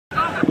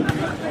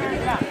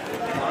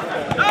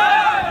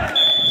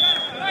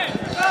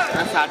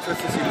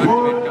success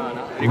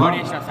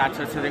recording success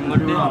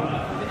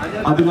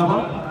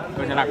Adilabad.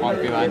 Because I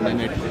copy one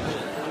minute.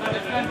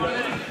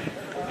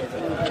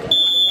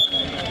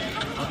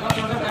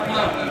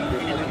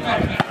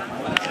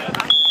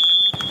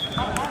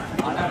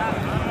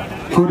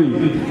 Sorry,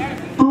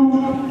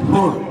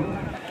 2-4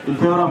 in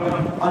favor of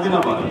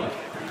Adilabad.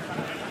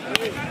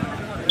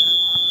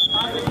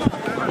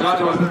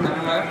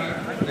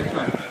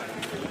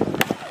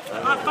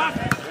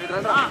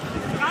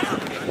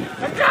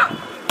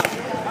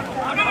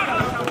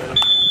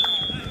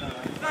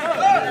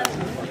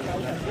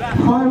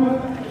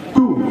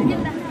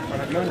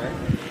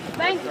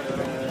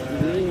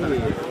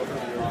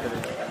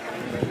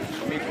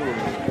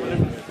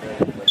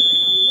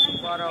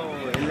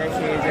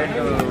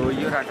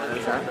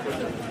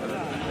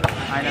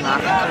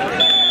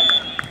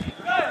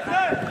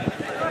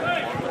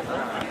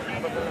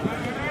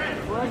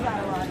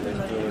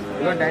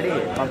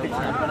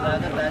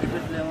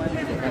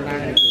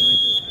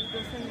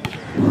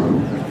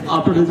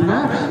 After this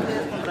match,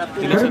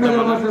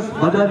 Warangal versus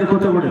Bajaj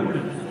Kottagudi.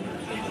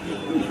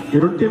 ఈ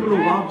రెండు టీంలు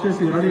walk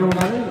చేసి రెడీగా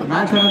ఉండాలి.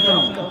 Match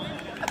అనంతరం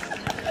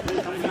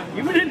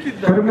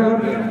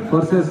Karimnagar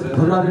versus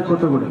Bhadradri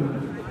Kothagudem.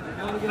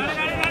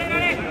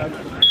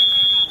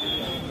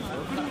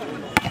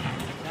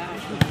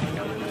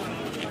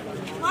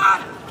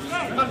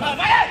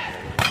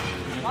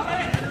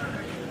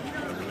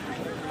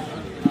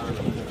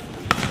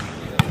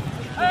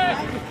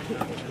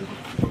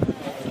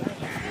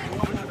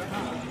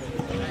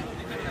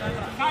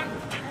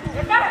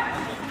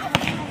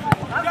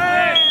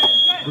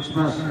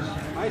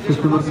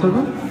 System number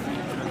 7.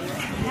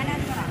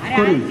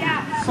 Sorry,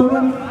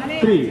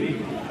 7-3.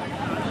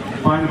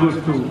 Point goes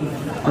to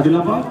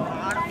Adilabad.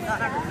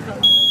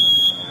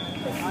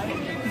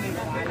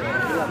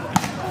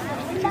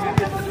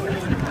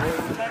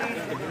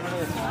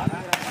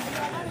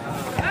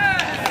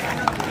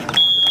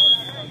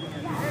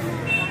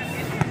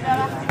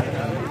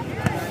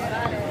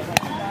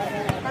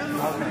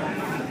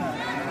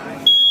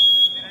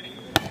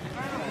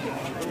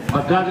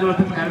 Bhadradri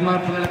versus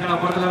Karimnagar పిల్లలు ఇక్కడ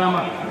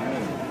అప్పడుతున్నారమ్మా.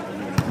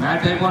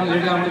 Match అయిపోయి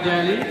లేట్గా అమలు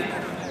చేయాలి.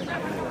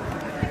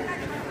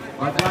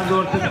 భద్రాద్రి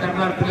వర్సెస్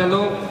కరీంనగర్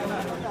పిల్లలు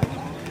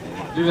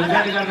ఈ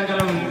వెంకటి గారి దగ్గర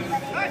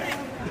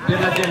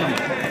పేర్లు వచ్చేయండి.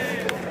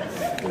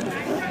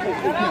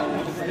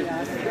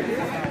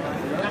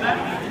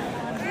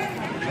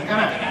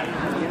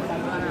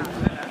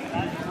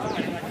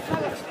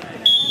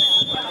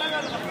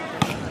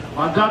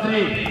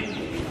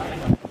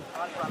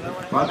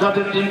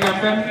 భద్రాద్రి టీం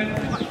కెప్టెన్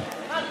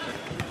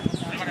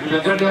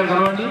వెంకట్ గారు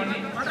కలవండి.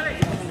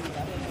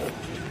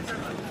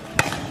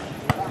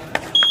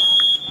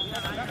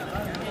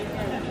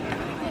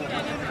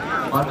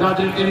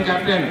 Bhadradri team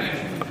captain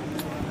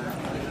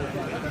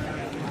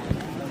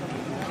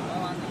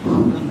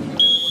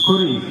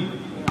స్కోరీ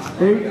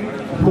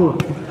 8-4.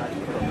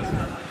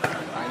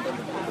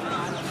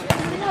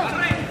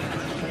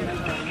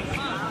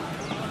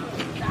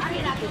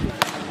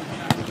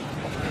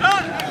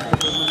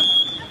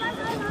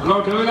 Hello,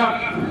 Trivela.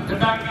 Get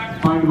back.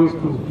 Point goes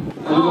to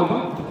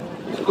Adilabad.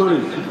 Score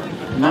is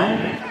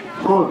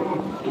 9-4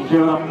 in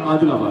favor of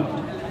Adilabad.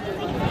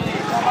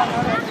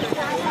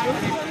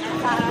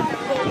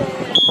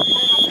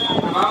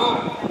 Babu,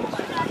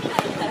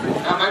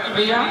 come back to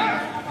Bia.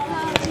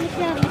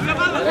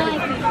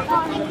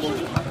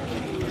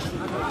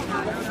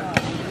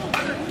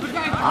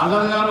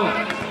 Azad garu,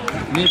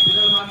 me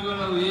pillalu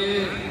maatladunaru ye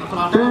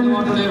asalu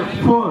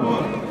 10-4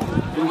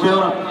 in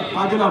favor of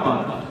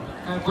Adilabad.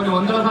 కొన్ని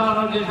వందల సార్లు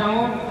announce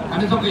చేశాము.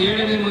 కనీసం ఒక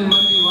 7-8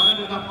 మంది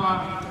volunteer తప్ప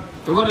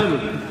ఎవరు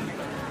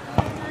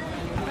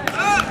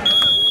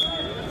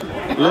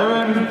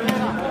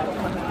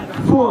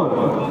 11-4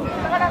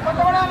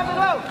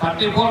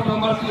 34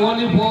 members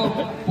only 4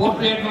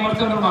 to 8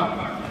 members ఉన్నారు మాకు.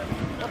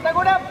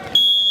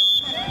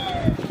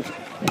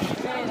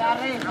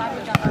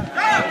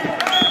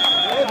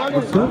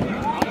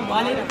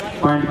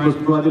 Point plus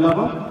to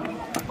Adilabad.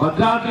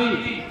 Bhadradri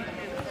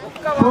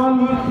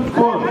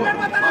 12-4.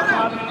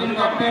 Team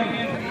captain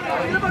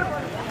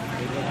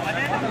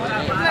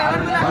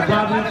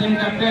Bhadradri team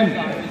captain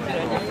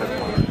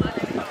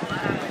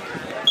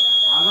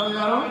आदर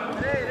गारो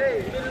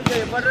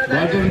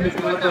దయచేసి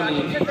మిత్రులతో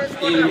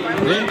ఈ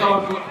రెయిన్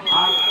కవర్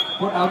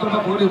అవతల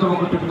పోటీ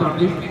ఒకటి పెట్టుతారు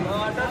please.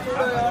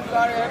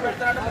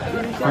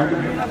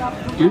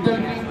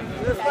 యూటల్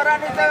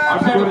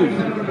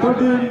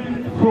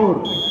 13-4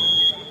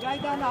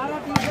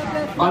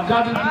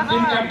 Bhadradri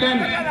team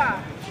captain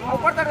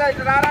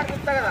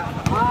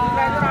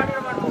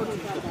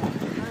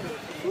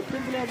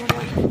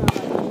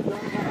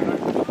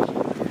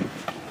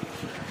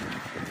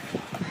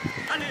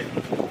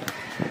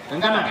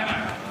Venkanna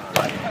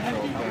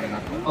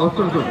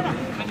వస్తుంది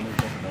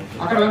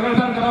అక్కడ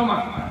వెంకటేశ్వరం కదమ్మా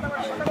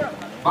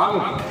బాగు.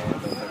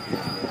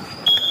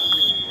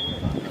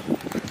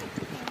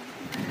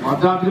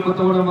 భద్రాద్రి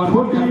కొత్తగూడెం వరకు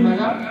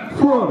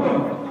 4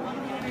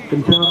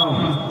 in favor of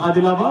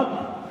Adilabad.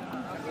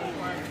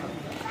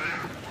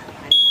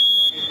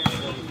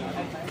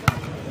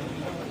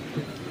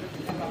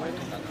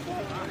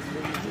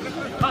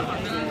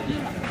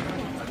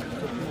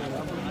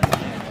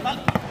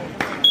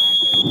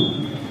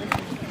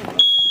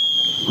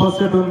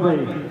 set won by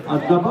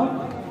Adilabad.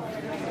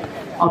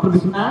 After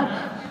this match,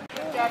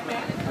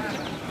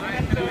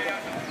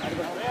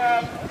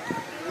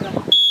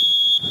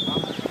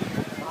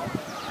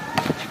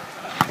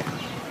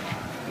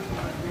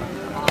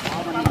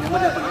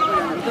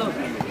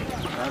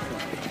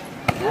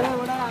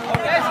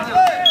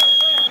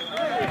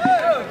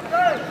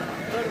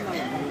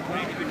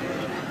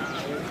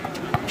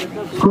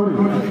 scoring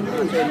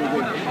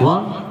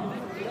 1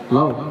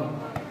 love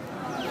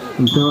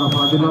in favor of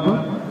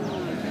Adilabad.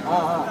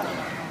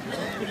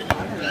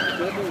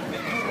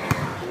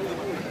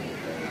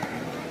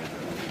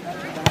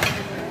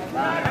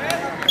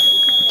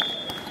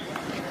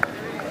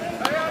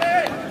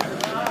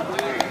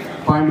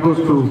 Point goes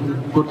to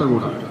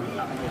Kottaguda.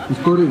 The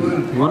score is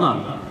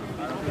 1-1.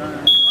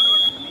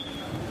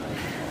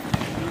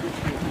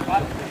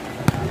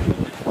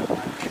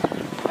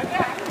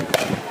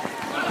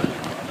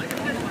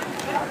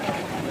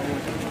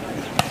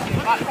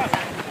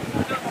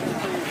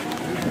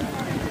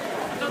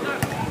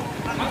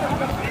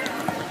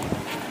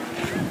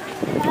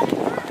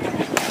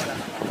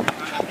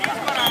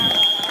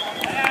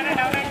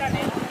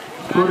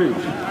 Scoring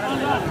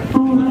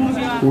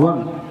 2-1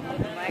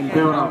 in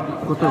favor of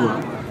Kottaguda.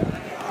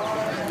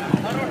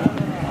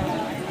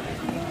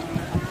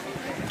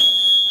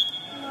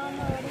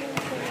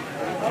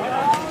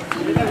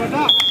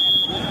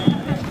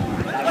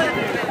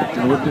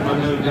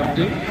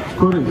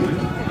 Scoring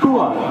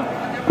 2-1.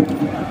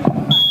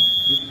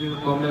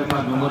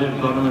 Memorial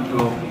tournament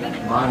లో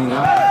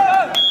భాగంగా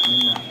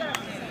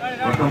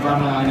మొత్తం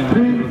ఆయన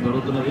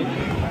జరుగుతున్నది.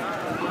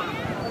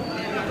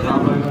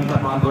 రాబోయేంతా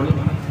పాల్గొని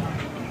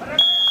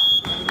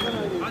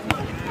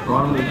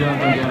tournament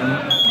విజయవంతం చేయాలని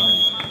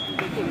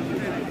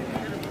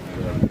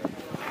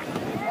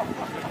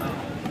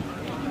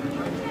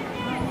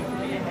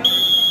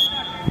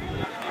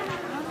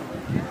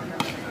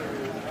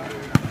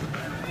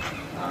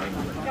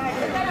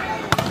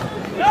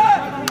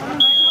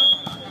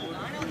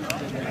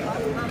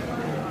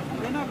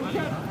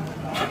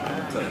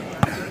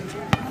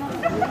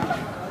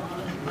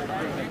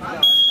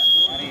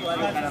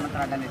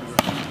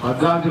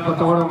Bhadradri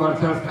Kothagudem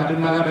versus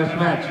Karimnagar test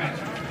match.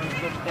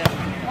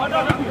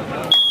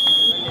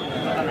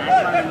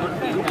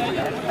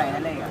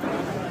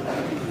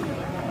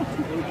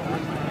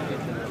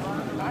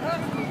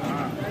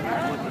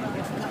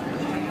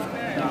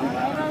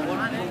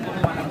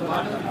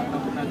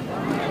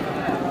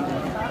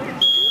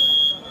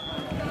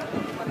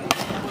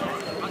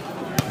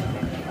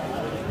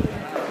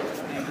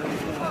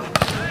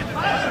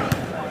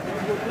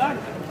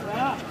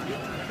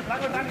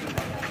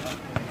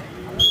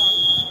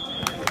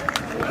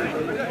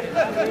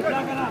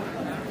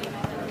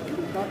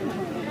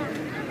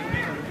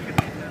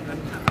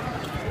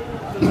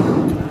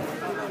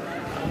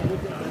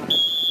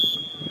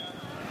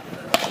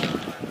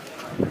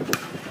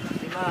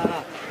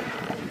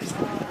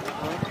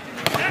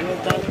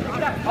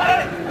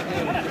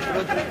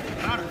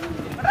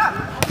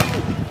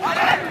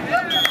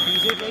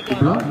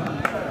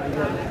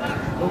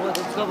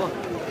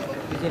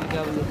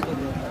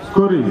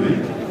 Scoring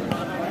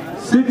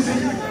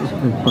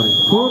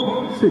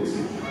 4-6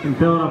 in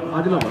favor of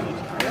Adilabad.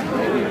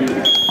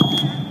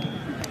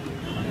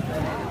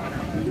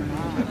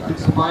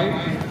 6-5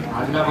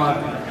 Adilabad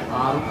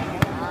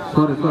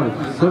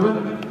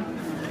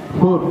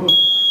 7-4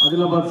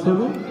 Adilabad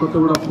 7,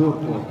 Kottaguda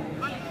 4-4.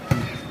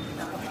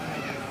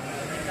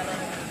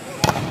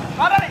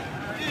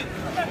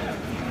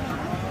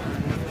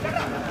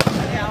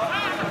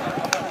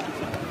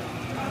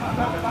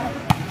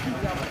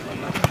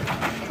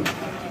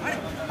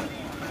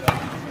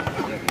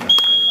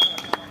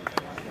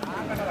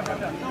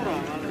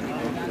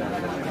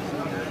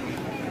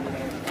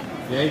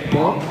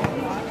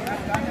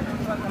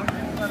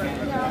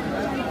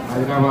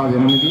 Hyderabad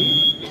 8,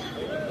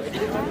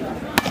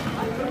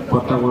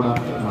 Kothaguda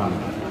 4.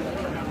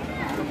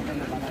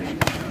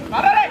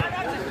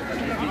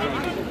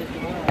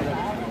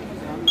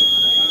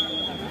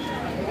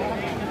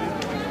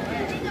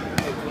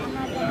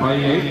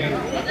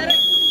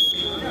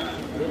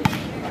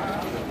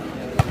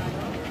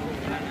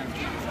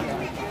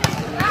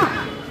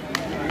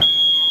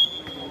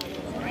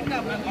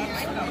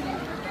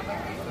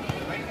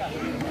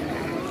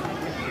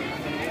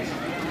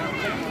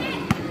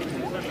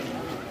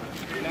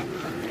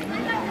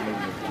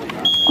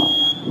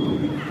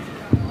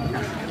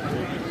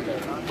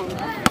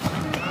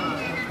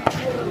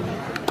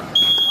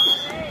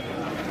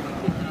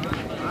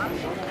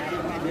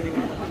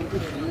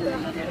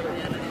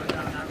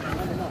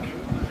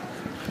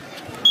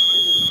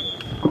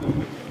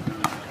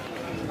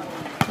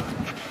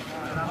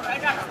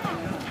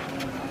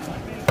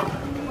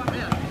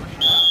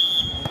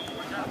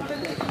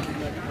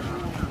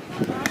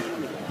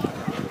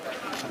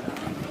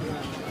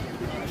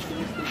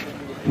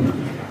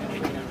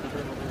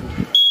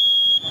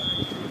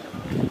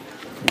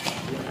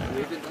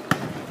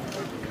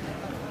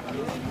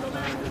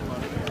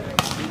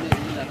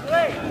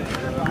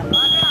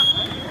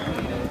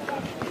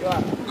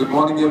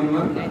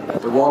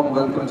 warm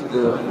welcome to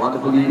the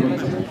wonderful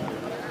event,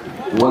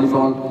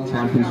 Volleyball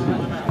Championship.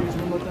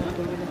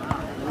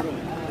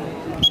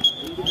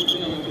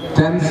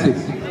 10-6.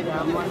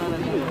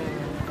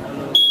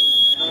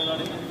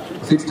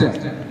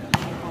 6-10.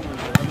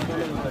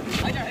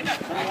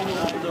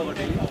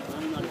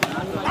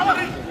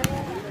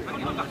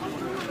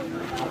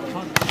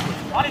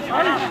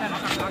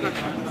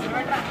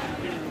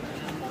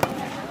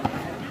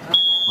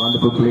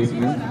 Wonderful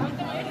placement.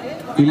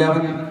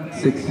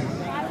 11-6.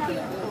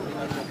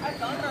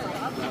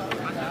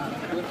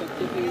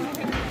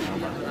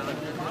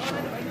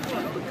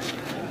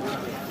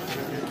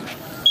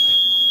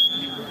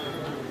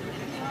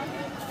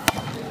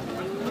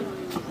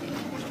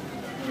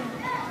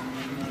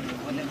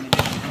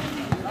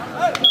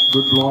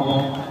 Good block.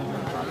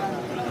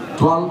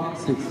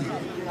 12-6.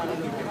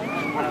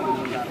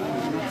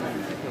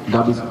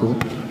 Double score.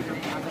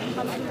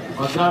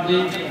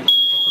 Adilabad,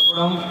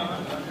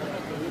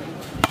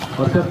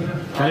 versus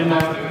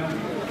Karimnagar.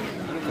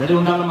 Ready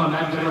undalama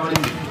match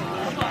jarabadindi.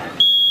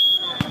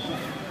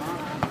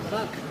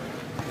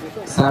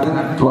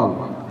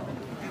 7-12.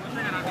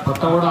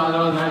 Kottagoda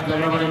Adilabad match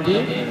jarabadindi.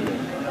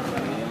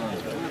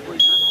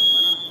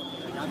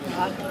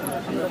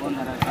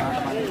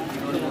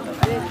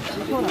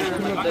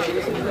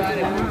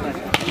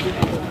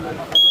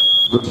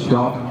 Good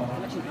shot.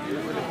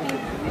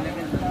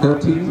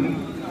 13-7.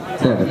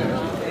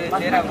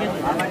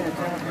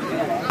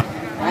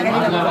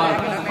 Adilabad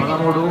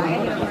 13,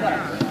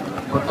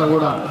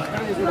 Kottagoda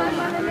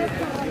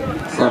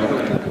 7.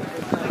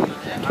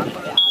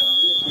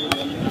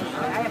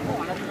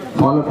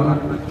 Follow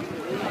up.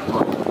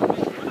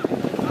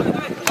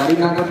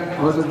 Karimnagar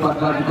versus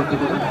Bhadraji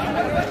Kottagoda.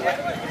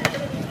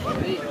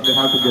 They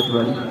have to get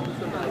ready.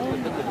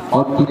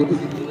 All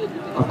players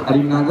of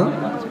Karimnagar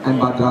and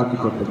Bhadraji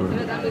Kottagoda.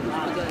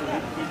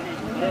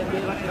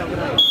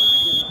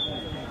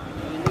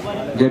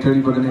 Get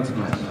ready for the next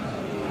match.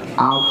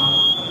 Out.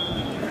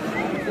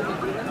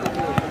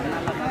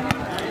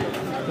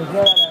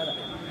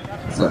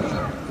 Sir,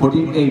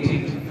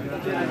 14-8.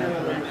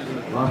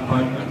 last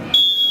point.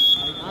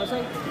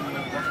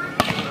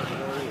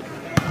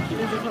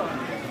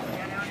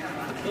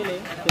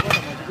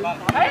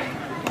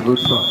 Good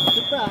shot.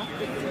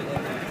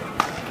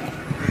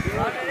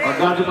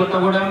 Adilabad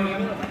Kottagoda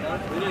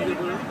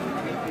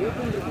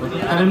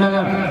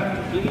Karimnagar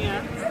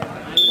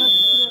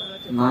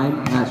 9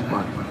 match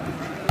point.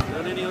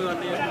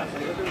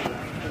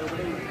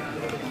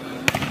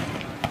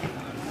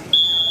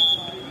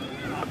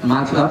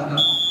 Match up.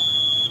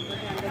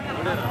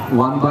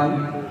 Won by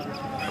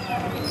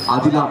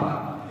Adilabad.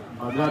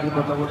 Adilabad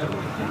Kottagoda.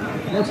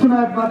 Next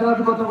match,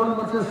 Bhadraji Kottagoda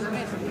versus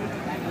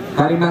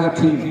Karimnagar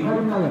team.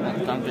 Karimnagar.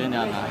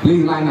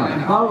 Please line up.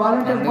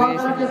 Volunteer ball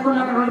collect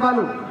చేసుకున్నాను 2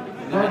 Balu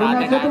right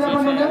ఉన్న చేతులు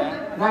లేకుండా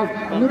right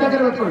అన్ని దగ్గర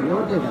పెట్టుకోండి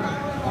ఎవరు చేయాలి